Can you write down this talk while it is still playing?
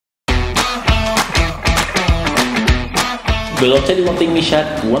But I'll tell you one thing,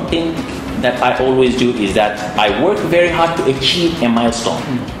 Nishad, one thing that I always do is that I work very hard to achieve a milestone.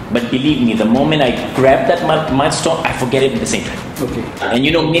 But believe me, the moment I grab that milestone, I forget it at the same time. Okay. And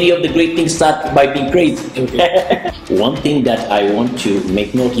you know, many of the great things start by being crazy. Okay. One thing that I want to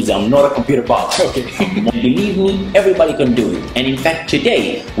make note is I'm not a computer bot. Okay. Believe me, everybody can do it. And in fact,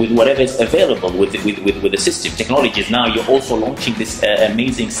 today, with whatever is available with the system, technologies, now you're also launching this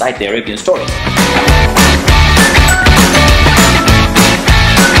amazing site, the Arabian Stories.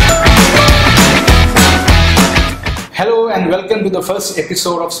 Hello and welcome to the first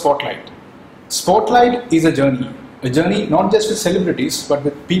episode of Spotlight. Spotlight is a journey not just with celebrities but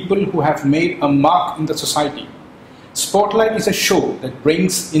with people who have made a mark in the society. Spotlight is a show that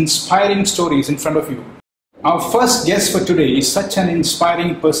brings inspiring stories in front of you. Our first guest for today is such an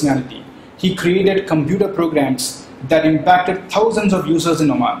inspiring personality. He created computer programs that impacted thousands of users in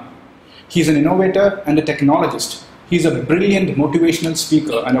Oman. He's an innovator and a technologist. He's a brilliant motivational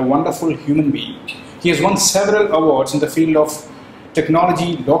speaker and a wonderful human being. He has won several awards in the field of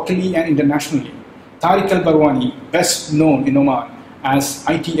technology locally and internationally. Tariq Al Barwani, best known in Oman as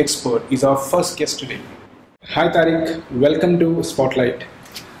IT expert, is our first guest today. Hi Tariq, welcome to Spotlight.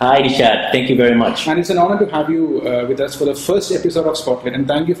 Hi Nishad, thank you very much. And it's an honor to have you with us for the first episode of Spotlight, and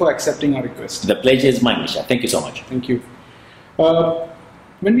thank you for accepting our request. The pleasure is mine, Nishad. Thank you so much. Thank you.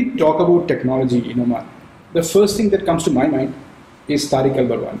 When we talk about technology in Oman, the first thing that comes to my mind is Tariq Al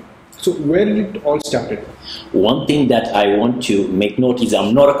Barwani. So where did it all started? One thing that I want to make note is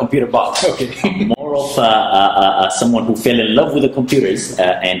I'm not a computer bot. Okay. I'm more of someone who fell in love with the computers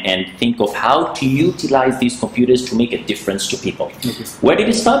and think of how to utilize these computers to make a difference to people. Okay. Where did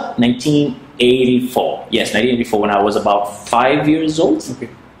it start? 1984. Yes, 1984 when I was about 5 years old. Okay.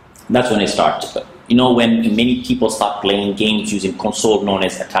 That's when it started. You know, when many people start playing games using console known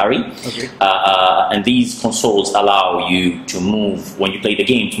as Atari, okay. And these consoles allow you to move, when you play the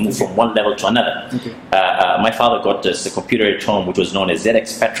game, to move from one level to another. Okay. My father got us a computer at home which was known as ZX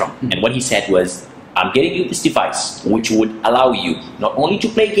Spectrum, and what he said was, I'm getting you this device which would allow you not only to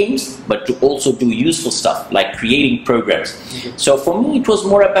play games but to also do useful stuff like creating programs. Okay. So for me it was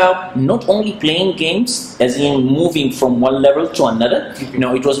more about not only playing games as in moving from one level to another. Okay. You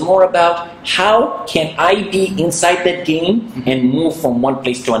know, it was more about how can I be inside that game and move from one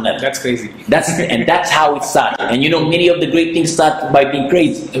place to another. That's crazy. That's how it started. And you know, many of the great things start by being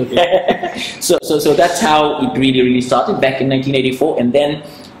crazy. Okay. so that's how it really started back in 1984, and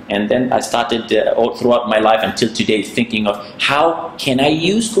then I started all throughout my life until today thinking of how can I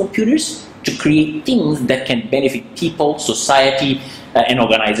use computers to create things that can benefit people, society, and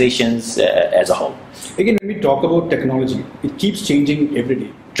organizations as a whole. Again, when we talk about technology, it keeps changing every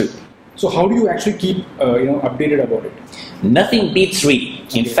day. True. So how do you actually keep updated about it? Nothing beats reading.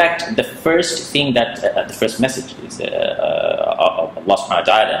 In Okay. fact, the first thing that, the first message is Allah subhanahu wa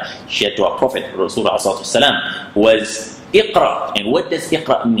ta'ala shared to our Prophet Rasulullah was Iqra. And what does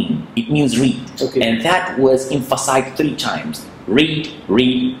Iqra mean? It means read. Okay. And that was emphasized 3 times. Read,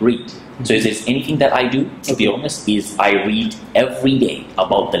 read, read. So if there's anything that I do, to be honest, is I read every day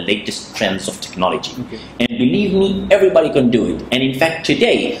about the latest trends of technology. Okay. And believe me, everybody can do it. And in fact,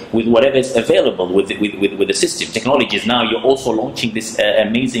 today, with whatever is available with the system, technologies, now you're also launching this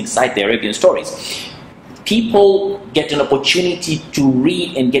amazing site, the Arabian Stories. People get an opportunity to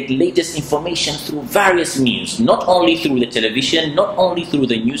read and get latest information through various means, not only through the television, not only through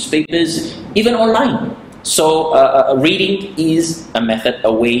the newspapers, even online. So reading is a method,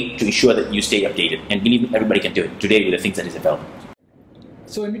 a way to ensure that you stay updated. And believe me, everybody can do it today with the things that is available.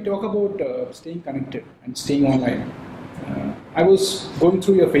 So when we talk about staying connected and staying online, I was going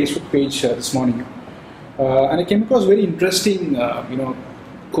through your Facebook page this morning, and I came across a very interesting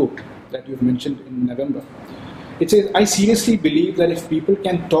quote that you've mentioned in November. It says, I seriously believe that if people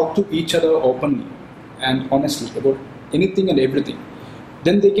can talk to each other openly and honestly about anything and everything,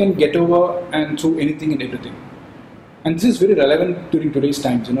 then they can get over and through anything and everything. And this is very relevant during today's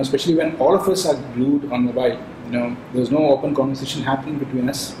times, especially when all of us are glued on mobile. There's no open conversation happening between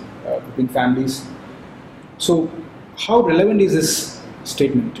us, between families. So how relevant is this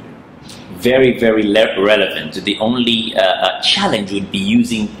statement today? Very, very relevant. The only challenge would be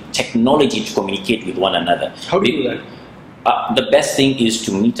using technology to communicate with one another. How do you do that? The best thing is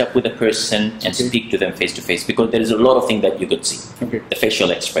to meet up with a person and Okay. speak to them face to face, because there is a lot of things that you could see. Okay. The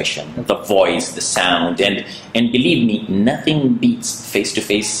facial expression, the voice, the sound, and believe me, nothing beats face to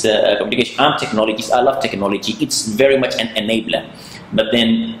face communication. I'm technologist, I love technology. It's very much an enabler. But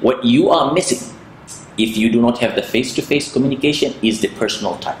then what you are missing, if you do not have the face-to-face communication, is the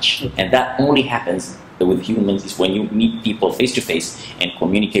personal touch. Okay. And that only happens with humans is when you meet people face-to-face and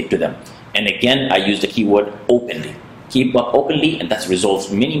communicate to them. And again, I use the keyword openly. keep up openly, and that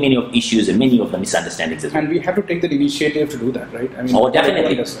resolves many of issues and many of the misunderstandings as well. And we have to take that initiative to do that, right? I mean,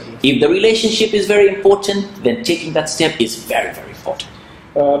 Definitely. If the relationship is very important, then taking that step is very important.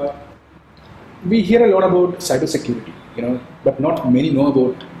 We hear a lot about cybersecurity, but not many know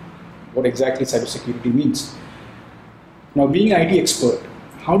about what exactly cybersecurity means. Now, being an IT expert,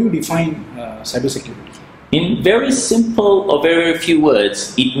 how do you define cybersecurity? In very simple or very few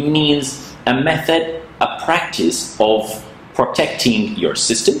words, it means a method, a practice of protecting your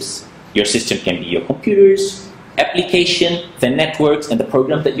systems. Your system can be your computers, application, the networks, and the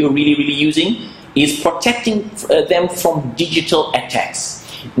program that you're really using, is protecting them from digital attacks.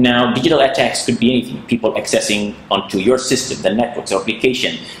 Now, digital attacks could be anything. People accessing onto your system, the networks,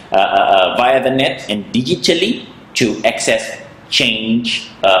 application, via the net and digitally to access,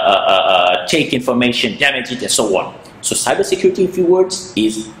 change, take information, damage it, and so on. So cybersecurity, in few words,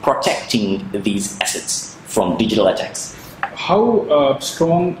 is protecting these assets from digital attacks. How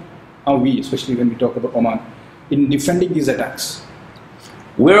strong are we, especially when we talk about Oman, in defending these attacks?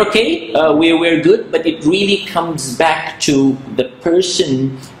 We're okay, we're good, but it really comes back to the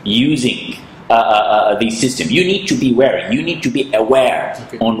person using the system. You need to be wary, you need to be aware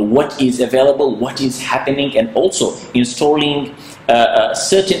on what is available, what is happening, and also installing a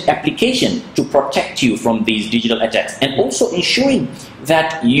certain application to protect you from these digital attacks, and also ensuring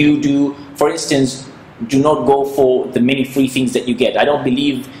that you do, for instance, do not go for the many free things that you get. I don't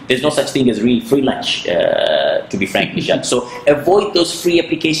believe there's no such thing as really free lunch, to be frank, Nishad. So avoid those free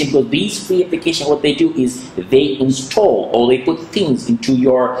applications, because these free applications, what they do is they install or they put things into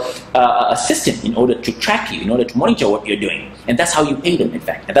your system in order to track you, in order to monitor what you're doing. And that's how you pay them, in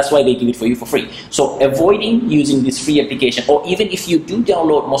fact. And that's why they give it for you for free. So avoiding using this free application, or even if you do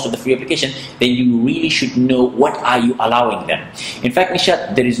download most of the free application, then you really should know what are you allowing them. In fact,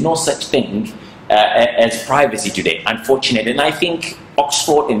 Nishad, there is no such thing as privacy today, unfortunately. And I think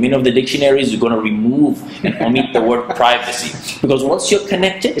Oxford and many of the dictionaries are going to remove and omit the word privacy. Because once you're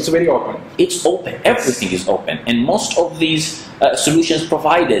connected, it's very open. It's open. Everything is open. And most of these solutions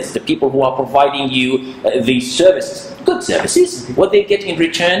providers, the people who are providing you these services, good services, what they get in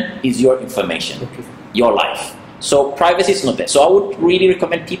return is your information, your life. So privacy is not there. So I would really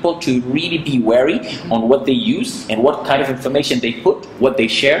recommend people to really be wary on what they use and what kind of information they put, what they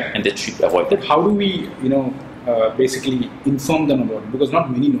share, and they should avoid that. How do we, basically inform them about it? Because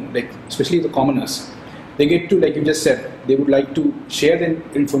not many know, like especially the commoners. They get to, like you just said, they would like to share their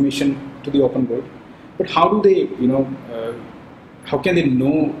information to the open world. But how do they, how can they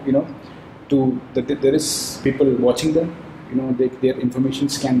know, that there is people watching them, their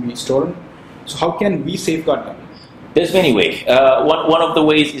informations can be stolen. So how can we safeguard them? There's many ways. One of the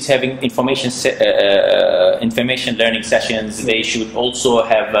ways is having information learning sessions. They should also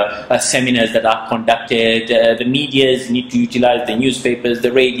have seminars that are conducted. The medias need to utilize the newspapers,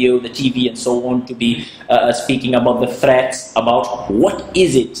 the radio, the TV, and so on to be speaking about the threats, about what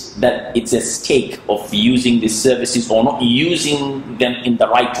is it that it's a stake of using these services or not using them in the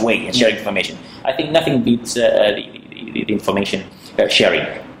right way and sharing information. I think nothing beats the information sharing.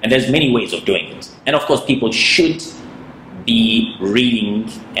 And there's many ways of doing it. And of course, people should be reading,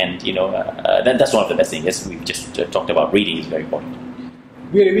 and that's one of the best things. Yes, we've just talked about reading is very important.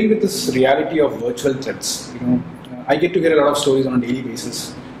 We are living with this reality of virtual threats. I get to hear a lot of stories on a daily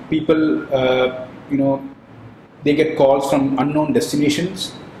basis. People, they get calls from unknown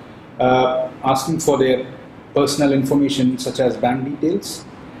destinations asking for their personal information, such as bank details.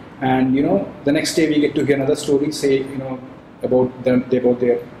 And the next day we get to hear another story, say about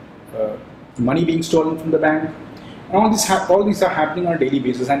their money being stolen from the bank. All these are happening on a daily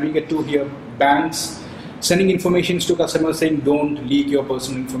basis, and we get to hear banks sending information to customers saying don't leak your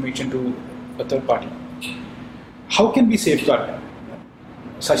personal information to a third party. How can we safeguard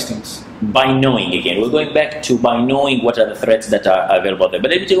such things? By knowing, again, we're going back to by knowing what are the threats that are available there.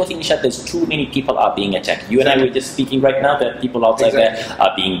 But let me tell you one thing, Nishad, there's too many people are being attacked. You and I were just speaking right now that people outside there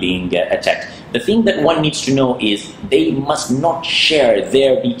are being attacked. The thing that one needs to know is they must not share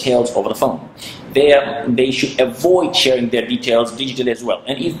their details over the phone. They should avoid sharing their details digitally as well.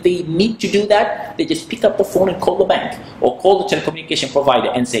 And if they need to do that, they just pick up the phone and call the bank or call the telecommunication provider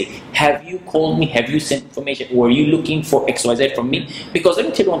and say, have you called me? Have you sent information? Or are you looking for XYZ from me? Because let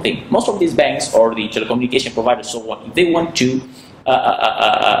me tell you one thing, most of these banks or the telecommunication providers, so on, if they want to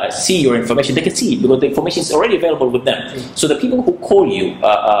see your information, they can see it because the information is already available with them. So the people who call you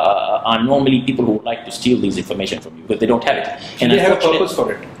are normally people who would like to steal this information from you, but they don't have it. And they have a purpose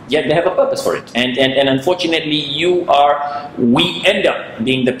for it. Yeah, they have a purpose for it. And unfortunately, we end up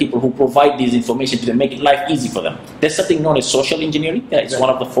being the people who provide this information to them, make it life easy for them. There's something known as social engineering. It's one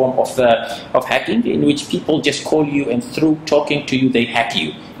of the form of hacking, in which people just call you, and through talking to you, they hack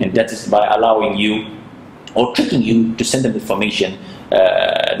you. And that is by allowing you or tricking you to send them information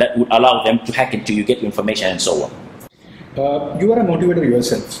that would allow them to hack into you, get your information, and so on. You are a motivator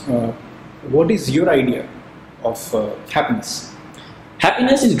yourself. What is your idea of happiness?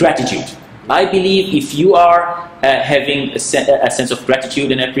 Happiness is gratitude. I believe if you are having a sense of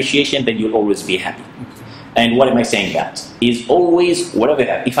gratitude and appreciation, then you'll always be happy. And what am I saying that? Is always, whatever,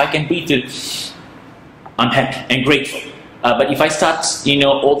 if I can breathe it, I'm happy and grateful. But if I start,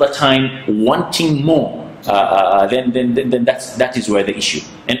 all the time wanting more, then that is where the issue.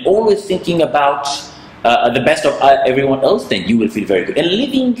 And always thinking about the best of everyone else, then you will feel very good. And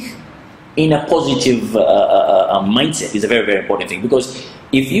living in a positive mindset is a very, very important thing, because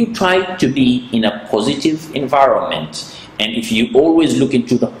if you try to be in a positive environment, and if you always look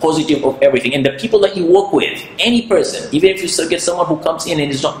into the positive of everything, and the people that you work with, any person, even if you get someone who comes in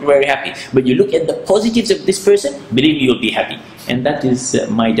and is not very happy, but you look at the positives of this person, believe me, you'll be happy. And that is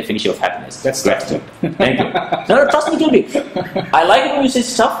my definition of happiness. That's gratitude. Thank you. No, trust me, totally. I like it when you say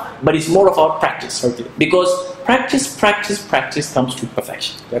stuff, but it's more about practice. Okay. Because practice comes to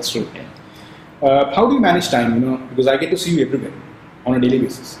perfection. That's true. How do you manage time? Because I get to see you everywhere on a daily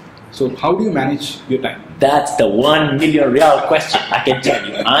basis. So how do you manage your time? That's the 1 million real question. I can tell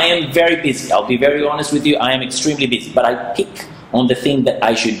you, I am very busy. I'll be very honest with you. I am extremely busy, but I pick on the thing that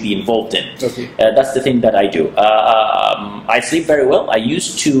I should be involved in. Okay. That's the thing that I do. I sleep very well. I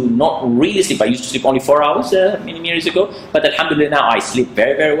used to not really sleep. I used to sleep only 4 hours many years ago. But alhamdulillah, now I sleep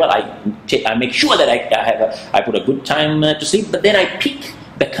very, very well. I make sure that I put a good time to sleep. But then I pick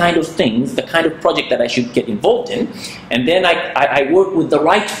the kind of things, the kind of project that I should get involved in. And then I work with the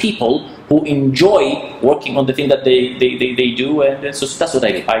right people who enjoy working on the thing that they do. And so that's what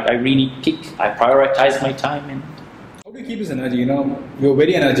I do. I really pick, I prioritize my time. And how do you keep this energy? You're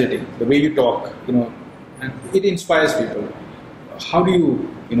very energetic. The way you talk, and it inspires people. How do you,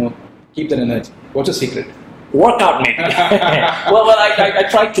 keep that energy? What's the secret? Workout, maybe. well, I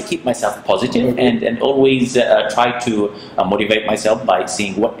try to keep myself positive, okay. and always try to motivate myself by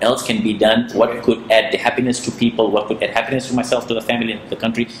seeing what else can be done, what could add the happiness to people, what could add happiness to myself, to the family, and to the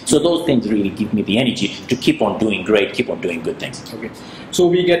country. So those things really give me the energy to keep on doing great, keep on doing good things. Okay. So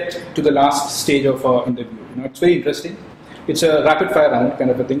we get to the last stage of our interview. It's very interesting. It's a rapid fire round kind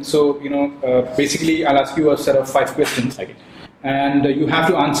of a thing. So, basically I'll ask you a set of 5 questions. Okay. And you have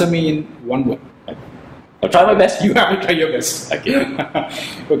to answer me in one word. I'll try my best. You have to try your best. Okay.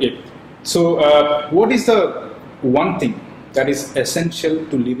 Okay. So, what is the one thing that is essential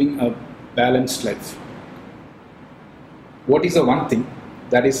to living a balanced life? What is the one thing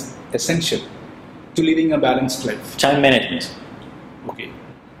that is essential to living a balanced life? Time management. Okay.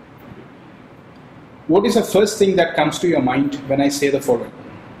 What is the first thing that comes to your mind when I say the following?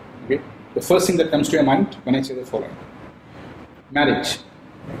 Okay. The first thing that comes to your mind when I say the following. Marriage.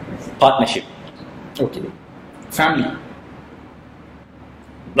 Partnership. Okay. Family.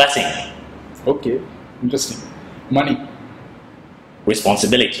 Blessing. Okay. Interesting. Money.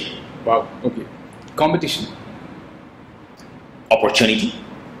 Responsibility. Wow. Okay. Competition. Opportunity.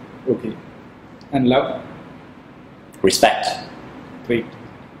 Okay. And love. Respect. Great.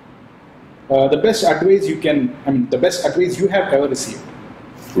 The best advice the best advice you have ever received.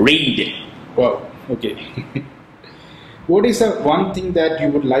 Read. Wow. Okay. What is the one thing that you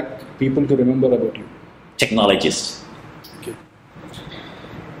would like people to remember about you? Technologist. Okay.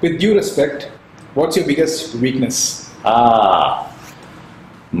 With due respect, what's your biggest weakness? My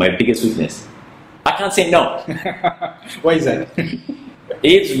biggest weakness. I can't say no. Why is that?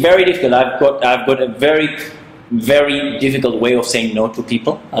 It's very difficult. I've got a very, very difficult way of saying no to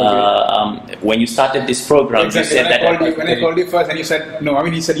people. Okay. When you started this program, exactly. you said when I called you first, and you said no.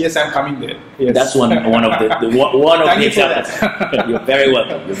 He said yes, I'm coming there. Yes. That's one of the examples. You're very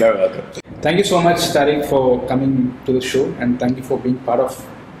welcome. You're very welcome. Thank you so much, Tariq, for coming to the show, and thank you for being part of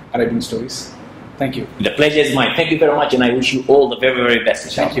Arabian Stories. Thank you. The pleasure is mine. Thank you very much, and I wish you all the very, very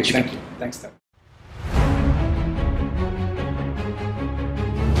best. Thank you. Thanks, Tariq.